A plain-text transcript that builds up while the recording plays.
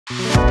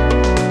Hello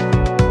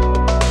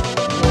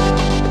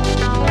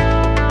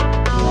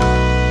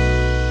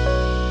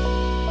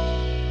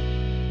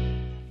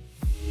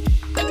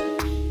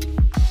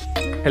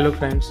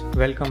friends,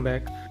 welcome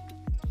back.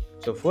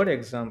 So for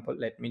example,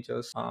 let me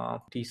just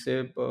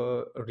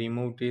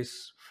remove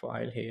this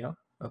file here.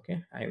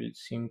 Okay, I will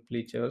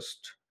simply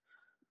just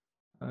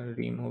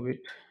remove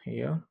it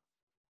here,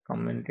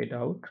 comment it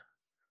out.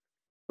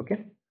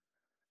 Okay,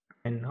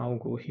 and now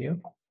go here.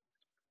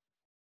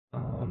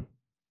 Um,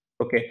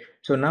 okay,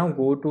 so now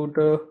go to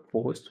the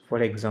post.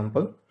 For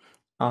example,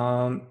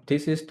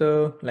 this is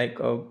the like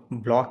a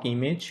block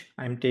image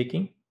I'm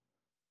taking.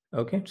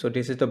 Okay, so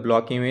this is the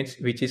block image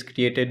which is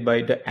created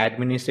by the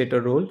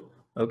administrator role.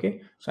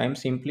 Okay, so I'm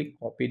simply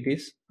copy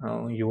this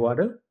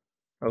URL.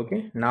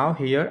 Okay, now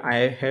here I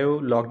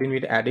have logged in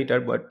with editor,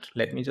 but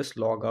let me just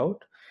log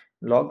out.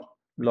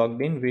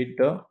 Logged in with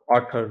the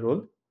author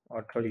role,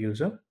 author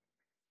user.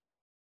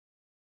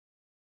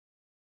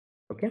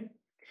 Okay,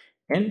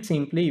 and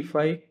simply if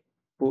I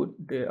put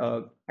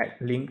the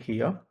link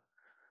here,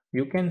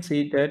 you can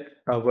see that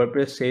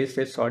WordPress says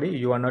that sorry,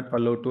 you are not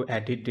allowed to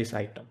edit this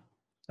item.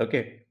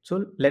 Okay,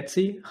 so let's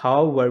see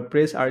how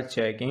WordPress are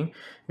checking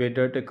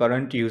whether the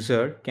current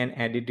user can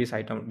edit this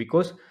item,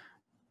 because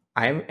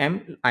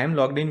I'm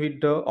logged in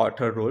with the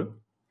author role.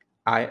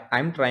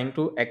 I'm trying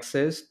to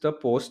access the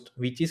post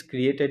which is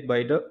created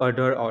by the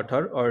other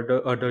author or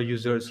the other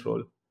user's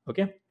role.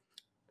 Okay,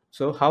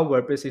 so how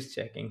WordPress is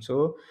checking?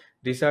 So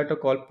these are the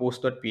called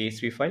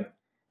post.php file.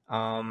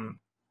 Um,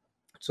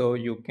 so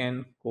you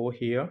can go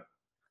here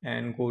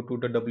and go to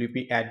the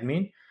WP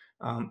admin,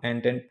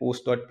 and then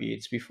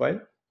post.php file.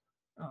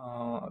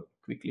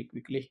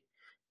 Quickly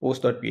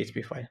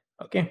post.php file.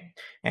 Okay,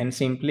 and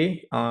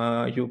simply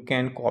you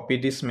can copy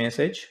this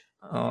message.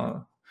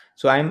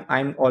 So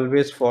I'm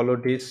always follow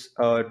this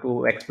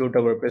to explore the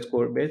WordPress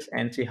code base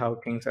and see how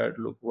things are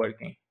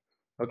working.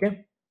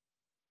 Okay,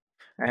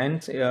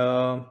 and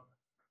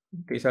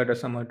these are the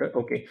some other.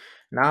 Okay,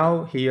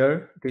 now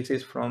here this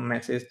is from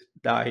message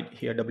died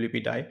here,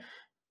 WP die,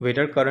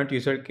 whether current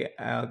user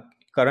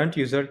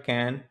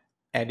can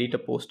edit a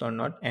post or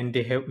not, and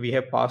we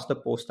have passed the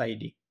post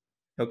ID.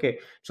 Okay,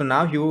 so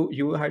now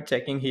you are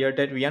checking here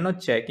that we are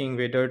not checking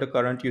whether the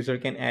current user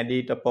can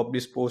edit a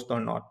published post or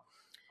not.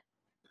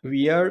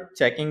 We are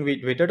checking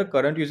whether the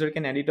current user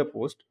can edit a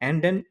post,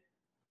 and then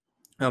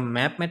a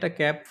map meta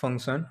cap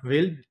function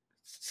will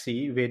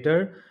see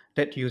whether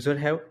that user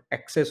have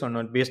access or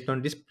not based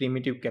on these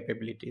primitive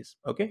capabilities.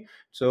 Okay,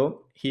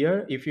 so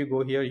here if you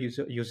go here,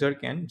 user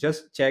can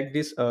just check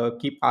this,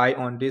 keep eye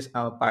on this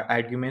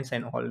arguments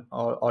and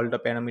all the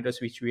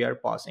parameters which we are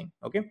passing.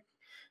 Okay,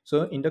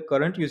 so in the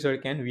current user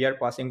can, we are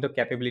passing the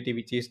capability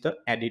which is the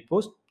edit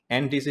post,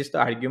 and this is the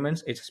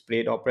arguments, it's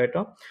spread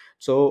operator.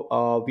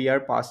 So we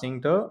are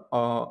passing the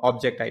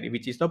object ID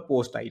which is the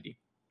post ID.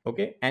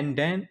 Okay, and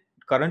then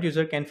current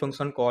user can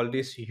function call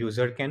this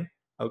user can.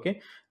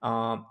 Okay,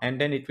 and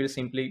then it will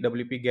simply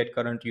WP get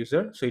current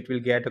user, so it will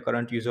get a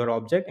current user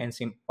object and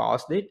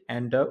pass it,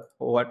 and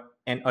what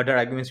and other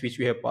arguments which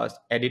we have passed,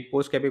 edit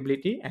post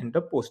capability and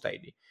the post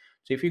ID.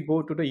 So if you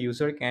go to the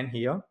user can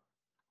here,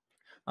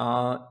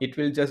 it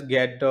will just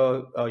get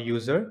the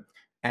user,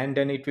 and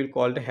then it will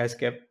call the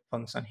hascap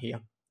function here.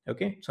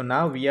 Okay, so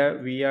now we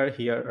are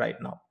here right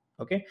now.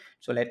 Okay,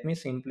 so let me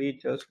simply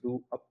just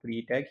do a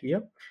pre-tag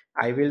here.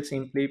 I will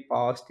simply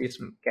pass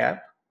this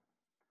cap.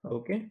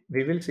 Okay,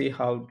 we will see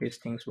how these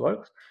things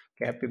works.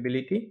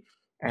 Capability,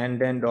 and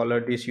then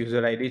dollar this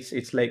user ID,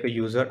 it's like a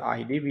user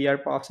ID we are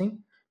passing.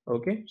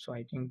 Okay, so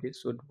I think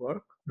this should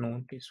work.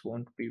 No, this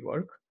won't be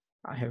work.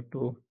 I have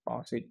to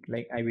pass it,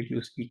 like I will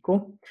use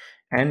echo,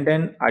 and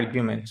then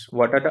arguments.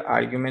 What are the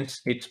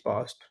arguments it's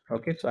passed?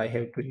 Okay, so I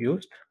have to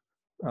use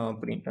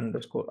print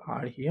underscore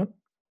r here.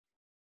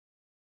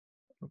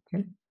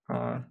 Okay,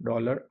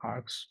 dollar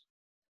args.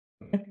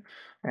 Okay,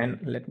 and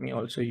let me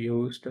also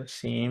use the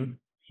same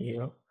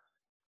here.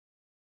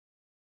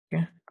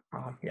 Okay,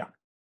 yeah.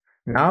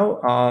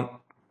 Now,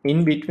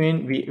 in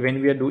between,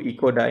 when we do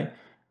echo die,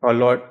 a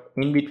lot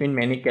in between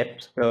many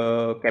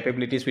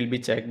capabilities will be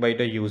checked by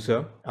the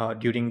user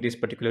during this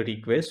particular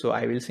request. So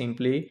I will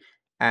simply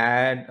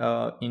add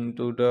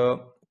into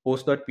the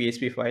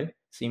post.php file.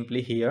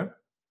 Simply here,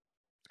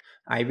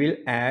 I will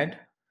add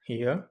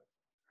here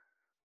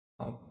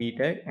p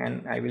tag,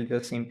 and I will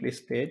just simply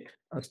state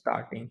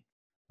starting.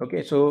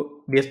 Okay,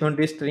 so based on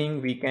this string,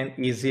 we can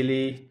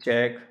easily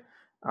check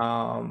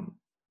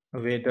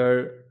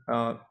whether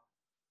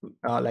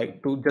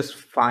like to just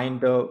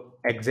find the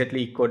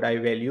exactly echo die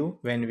value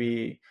when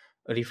we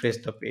refresh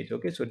the page.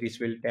 Okay, so this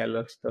will tell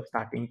us the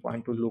starting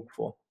point to look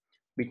for,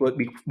 because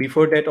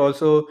before that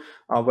also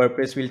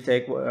WordPress will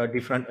check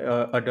different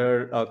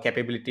other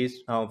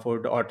capabilities for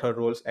the author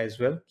roles as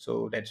well,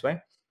 so that's why.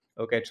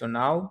 Okay, so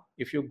now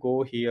if you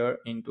go here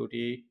into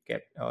the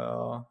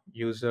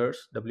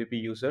users, WP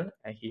user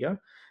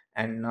here,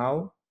 and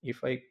now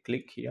if I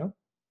click here,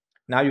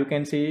 now you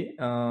can see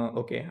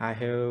okay, I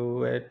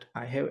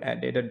have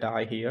added a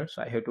die here,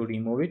 so I have to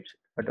remove it,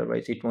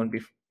 otherwise it won't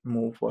be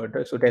move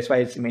further. So that's why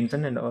it's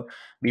mentioned, and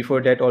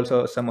before that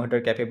also some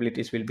other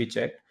capabilities will be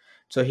checked.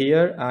 So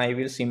here I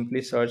will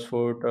simply search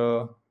for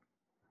the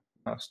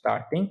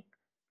starting.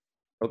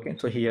 Okay,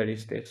 so here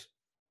is this,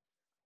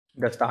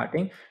 the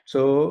starting.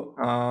 So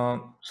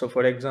so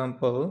for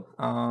example,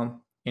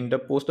 in the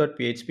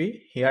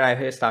post.php, here I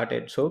have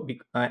started. So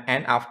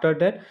and after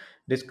that,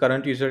 this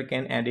current user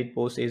can edit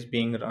post is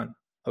being run.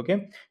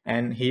 Okay,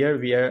 and here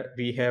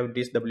we have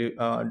this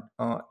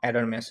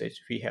error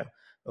message we have.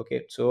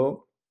 Okay,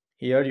 so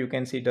here you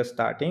can see the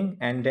starting,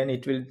 and then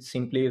it will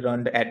simply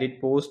run the edit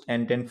post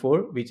and then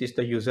for which is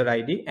the user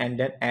id, and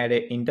then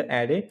array, in the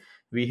array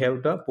we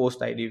have the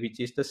post id, which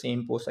is the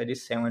same post id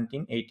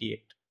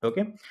 1788.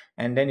 Okay,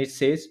 and then it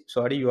says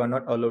sorry, you are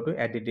not allowed to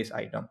edit this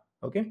item.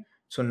 Okay,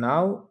 so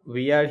now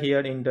we are here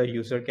in the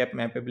user cap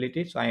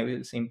mapability, so I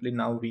will simply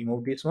now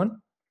remove this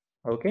one.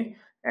 Okay,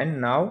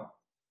 and now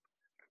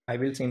I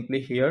will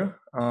simply here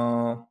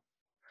I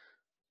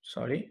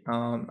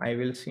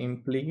will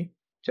simply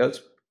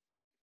just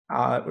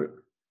uh,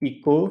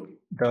 echo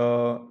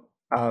the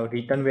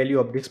return value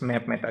of this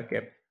map meta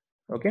cap.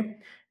 Okay,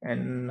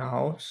 and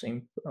now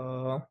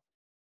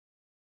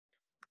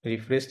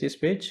refresh this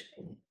page.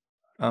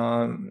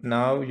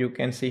 Now you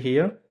can see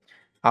here,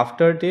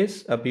 after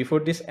this before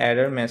this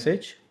error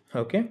message.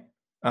 Okay,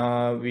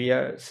 we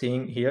are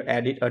seeing here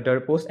edit other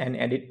post and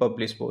edit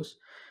publish post.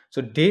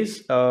 So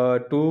these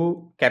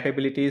two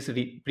capabilities,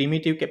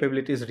 primitive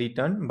capabilities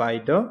written by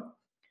the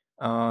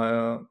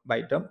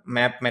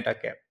map meta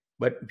cap,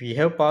 but we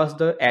have passed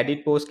the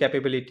edit post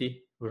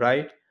capability,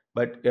 right?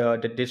 But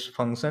this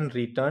function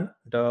return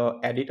the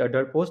edit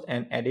other post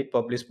and edit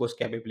publish post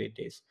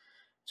capabilities.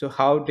 So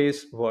how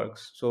this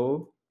works?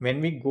 So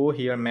when we go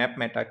here map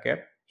meta cap,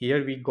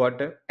 here we got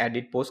the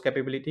edit post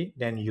capability,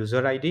 then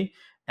user id,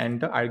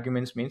 and the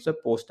arguments means the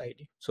post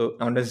id. So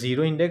on the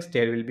zero index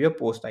there will be a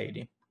post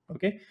id.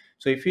 Okay,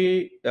 so if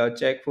we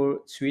check for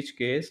switch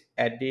case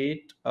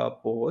edit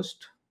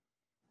post.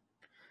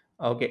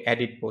 Okay,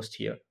 edit post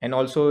here, and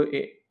also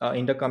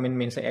in the comment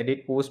means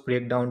edit post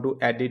breakdown to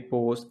edit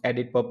post,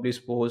 edit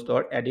publish post,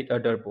 or edit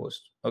other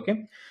post.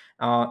 Okay,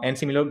 and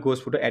similar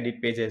goes for the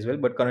edit page as well,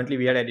 but currently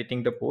we are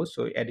editing the post,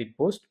 so edit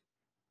post.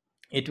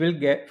 It will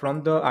get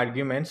from the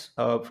arguments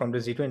from the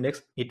zero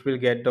index, it will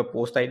get the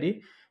post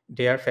id.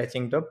 They are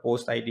fetching the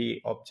post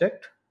id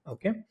object.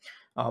 Okay,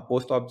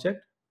 post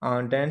object,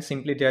 and then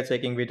simply they are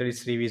checking whether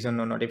it's revision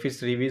or not. If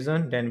it's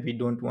revision, then we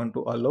don't want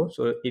to allow,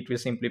 so it will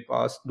simply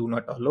pass do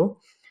not allow.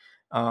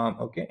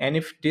 Okay, and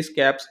if this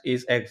caps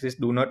is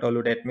exist do not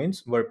allow, that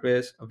means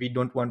WordPress we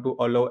don't want to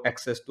allow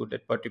access to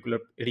that particular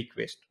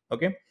request.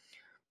 Okay,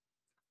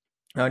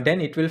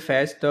 then it will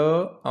fetch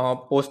the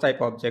post type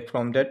object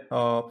from that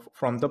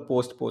from the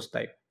post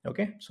type.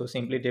 Okay, so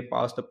simply they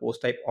pass the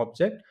post type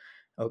object.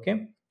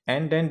 Okay,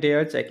 and then they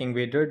are checking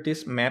whether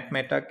this map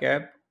meta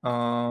cap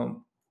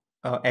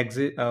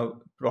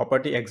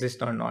property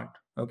exists or not.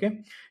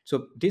 Okay,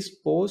 so this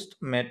post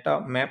map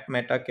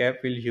meta cap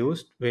will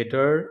use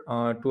whether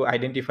to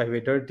identify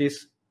whether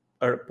this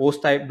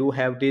post type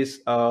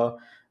uh,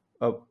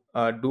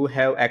 do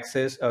have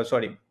access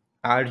sorry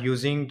are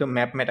using the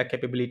map meta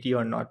capability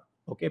or not.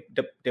 Okay,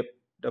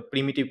 the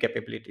primitive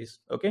capabilities.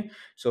 Okay,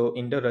 so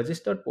in the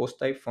register post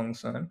type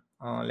function,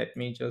 let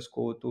me just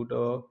go to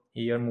the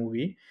here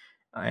movie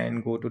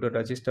and go to the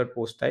register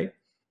post type.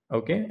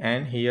 Okay,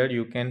 and here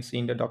you can see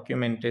in the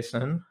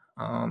documentation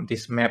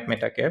this map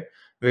meta cap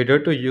whether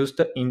to use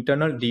the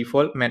internal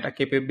default meta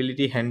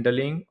capability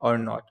handling or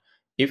not.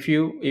 If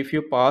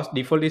you pass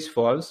default is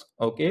false.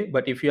 Okay,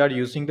 but if you are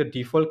using the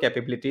default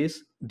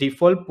capabilities,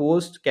 default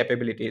post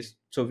capabilities,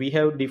 so we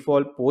have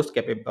default post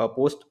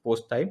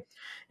type,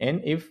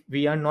 and if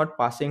we are not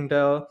passing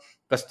the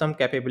custom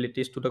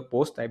capabilities to the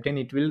post type, then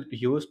it will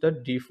use the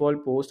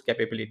default post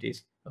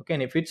capabilities. Okay,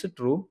 and if it's a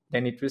true,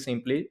 then it will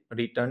simply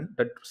return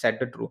the set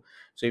the true.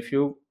 So if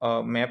you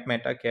map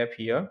meta cap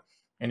here,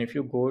 and if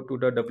you go to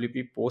the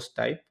wp post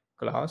type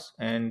class,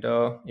 and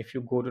if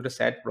you go to the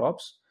set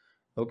props.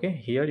 Okay,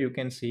 here you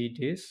can see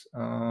this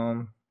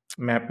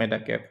map meta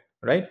cap,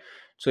 right?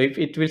 So if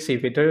it will see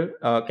whether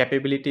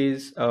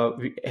capabilities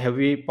have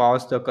we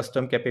passed the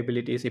custom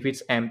capabilities. If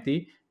it's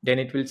empty, then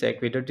it will check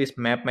whether this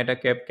map meta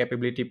cap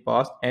capability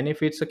passed, and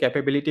if it's a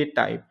capability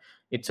type,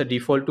 it's a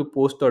default to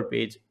post or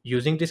page.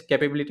 Using this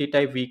capability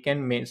type, we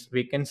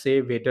can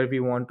say whether we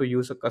want to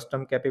use a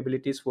custom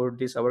capabilities for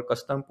this our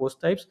custom post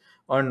types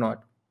or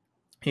not.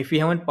 If we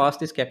haven't passed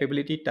this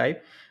capability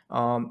type,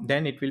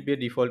 then it will be a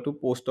default to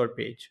post or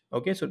page.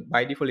 Okay, so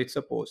by default it's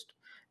a post,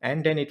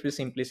 and then it will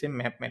simply say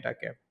map meta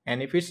cap,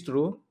 and if it's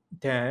true,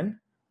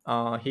 then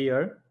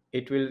here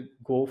it will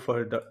go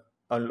further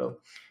allow.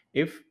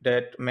 If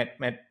that map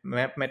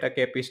meta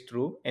cap is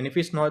true, and if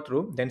it's not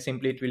true, then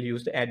simply it will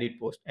use the edit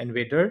post, and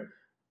whether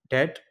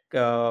that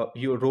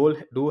your role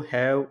do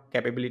have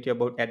capability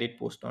about edit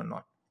post or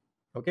not.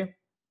 Okay,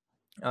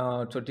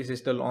 so this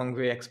is the long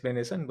way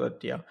explanation,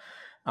 but yeah.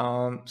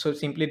 So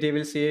simply they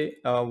will say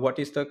what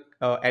is the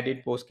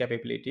edit post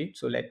capability.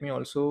 So let me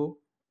also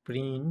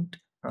print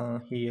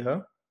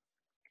here.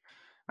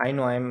 I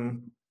know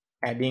I'm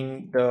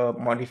adding the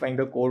modifying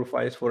the code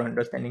files for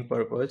understanding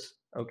purpose.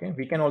 Okay,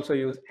 we can also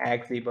use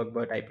axe debug,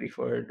 but I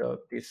prefer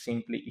this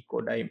simply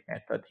echo die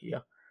method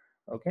here.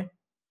 Okay,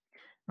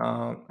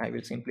 I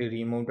will simply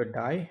remove the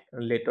die.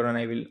 Later on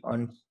I will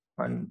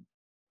un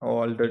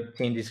all the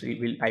changes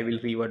I will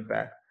revert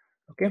back.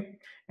 Okay,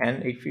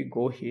 and if we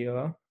go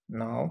here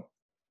now,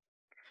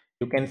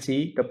 you can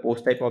see the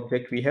post type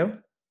object we have,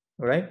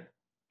 right?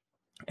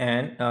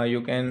 And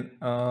you can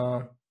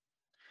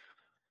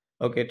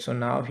okay, so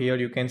now here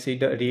you can see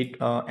the read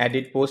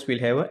edit post will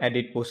have a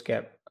edit post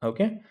cap.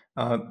 Okay,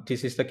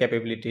 this is the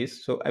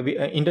capabilities. So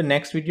in the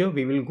next video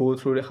we will go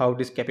through how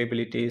this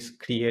capability is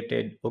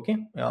created. Okay,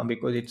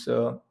 because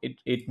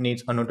it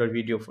needs another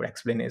video for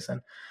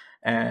explanation.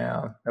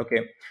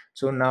 Okay,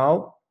 so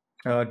now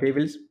they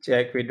will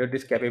check whether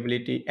this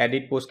capability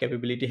edit post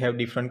capability have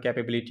different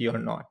capability or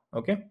not.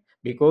 Okay,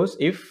 because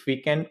if we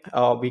can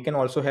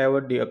also have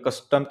a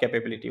custom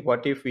capability.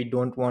 What if we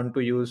don't want to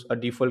use a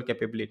default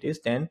capabilities?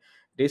 Then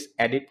this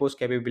edit post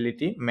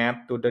capability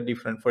map to the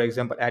different, for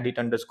example, edit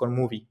underscore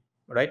movie,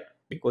 right?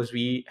 Because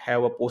we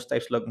have a post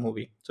type slug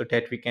movie, so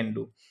that we can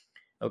do.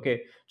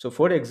 Okay, so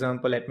for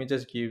example, let me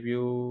just give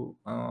you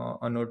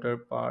another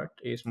part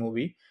is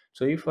movie.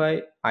 So if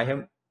I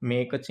have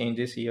make a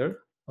changes here.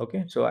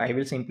 Okay, so I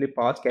will simply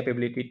pass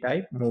capability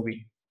type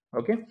movie.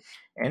 Okay,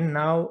 and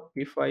now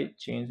if I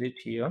change it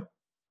here,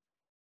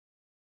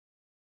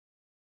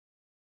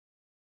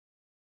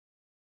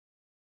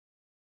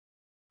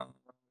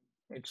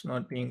 it's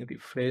not being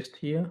refreshed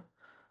here.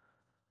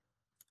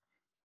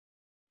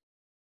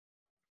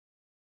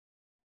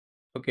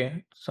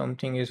 Okay,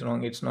 something is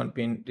wrong, it's not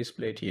been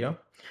displayed here.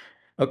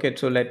 Okay,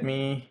 so let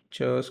me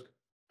just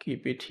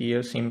keep it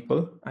here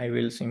simple. I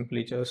will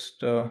simply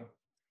just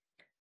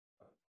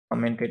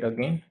comment it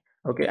again.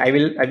 Okay, I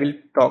will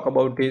talk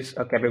about this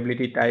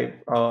capability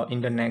type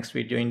in the next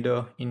video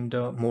in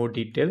the more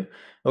detail.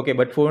 Okay,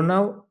 but for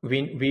now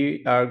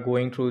we are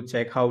going to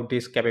check how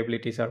these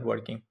capabilities are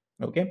working.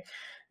 Okay,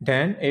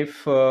 then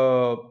if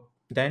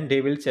then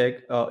they will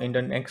check in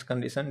the next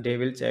condition, they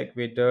will check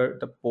whether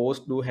the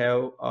post do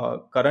have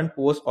current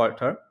post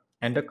author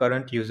and the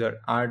current user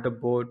are the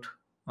both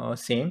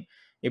same.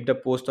 If the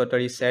post author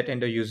is set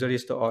and the user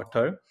is the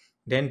author,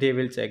 then they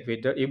will check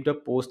whether if the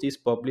post is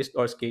published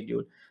or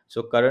scheduled.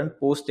 So current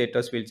post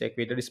status will check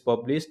whether it's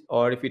published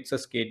or if it's a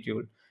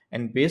schedule,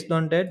 and based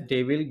on that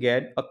they will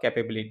get a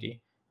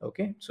capability.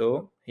 Okay,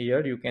 so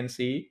here you can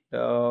see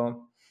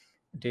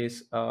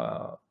this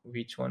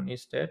which one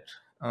is that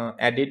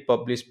edit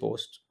publish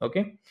post.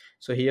 Okay,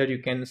 so here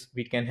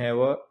we can have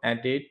a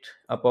edit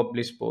a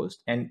publish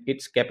post and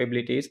its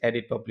capability is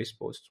edit publish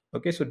post.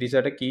 Okay, so these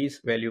are the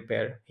keys value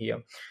pair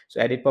here.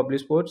 So edit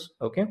publish post.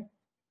 Okay,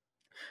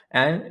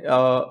 and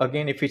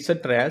again if it's a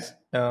trash,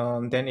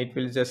 then it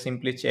will just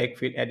simply check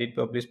with edit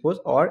publish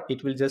post, or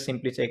it will just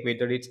simply check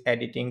whether it's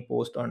editing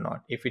post or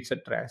not if it's a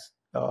trash,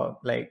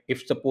 like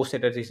if the post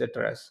status is a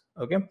trash.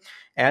 Okay,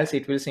 else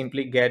it will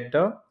simply get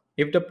the,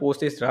 if the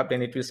post is dropped,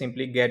 then it will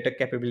simply get the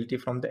capability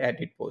from the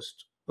edit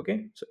post.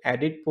 Okay, so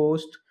edit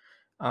post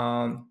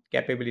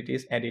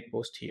capabilities edit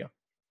post here.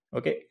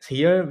 Okay, so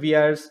here we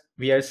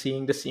are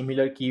seeing the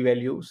similar key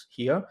values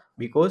here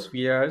because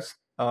we are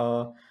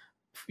uh,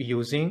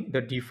 using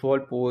the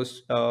default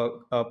post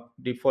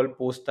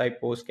type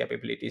post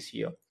capabilities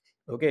here.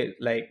 Okay,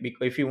 like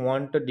because if you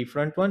want a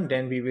different one,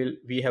 then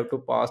we have to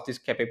pass this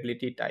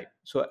capability type.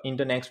 So in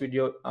the next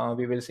video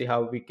we will see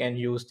how we can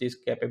use this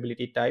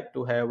capability type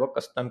to have a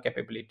custom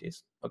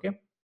capabilities. Okay,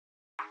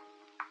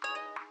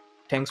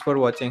 thanks for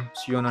watching,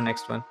 see you on the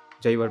next one.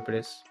 Jai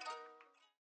WordPress.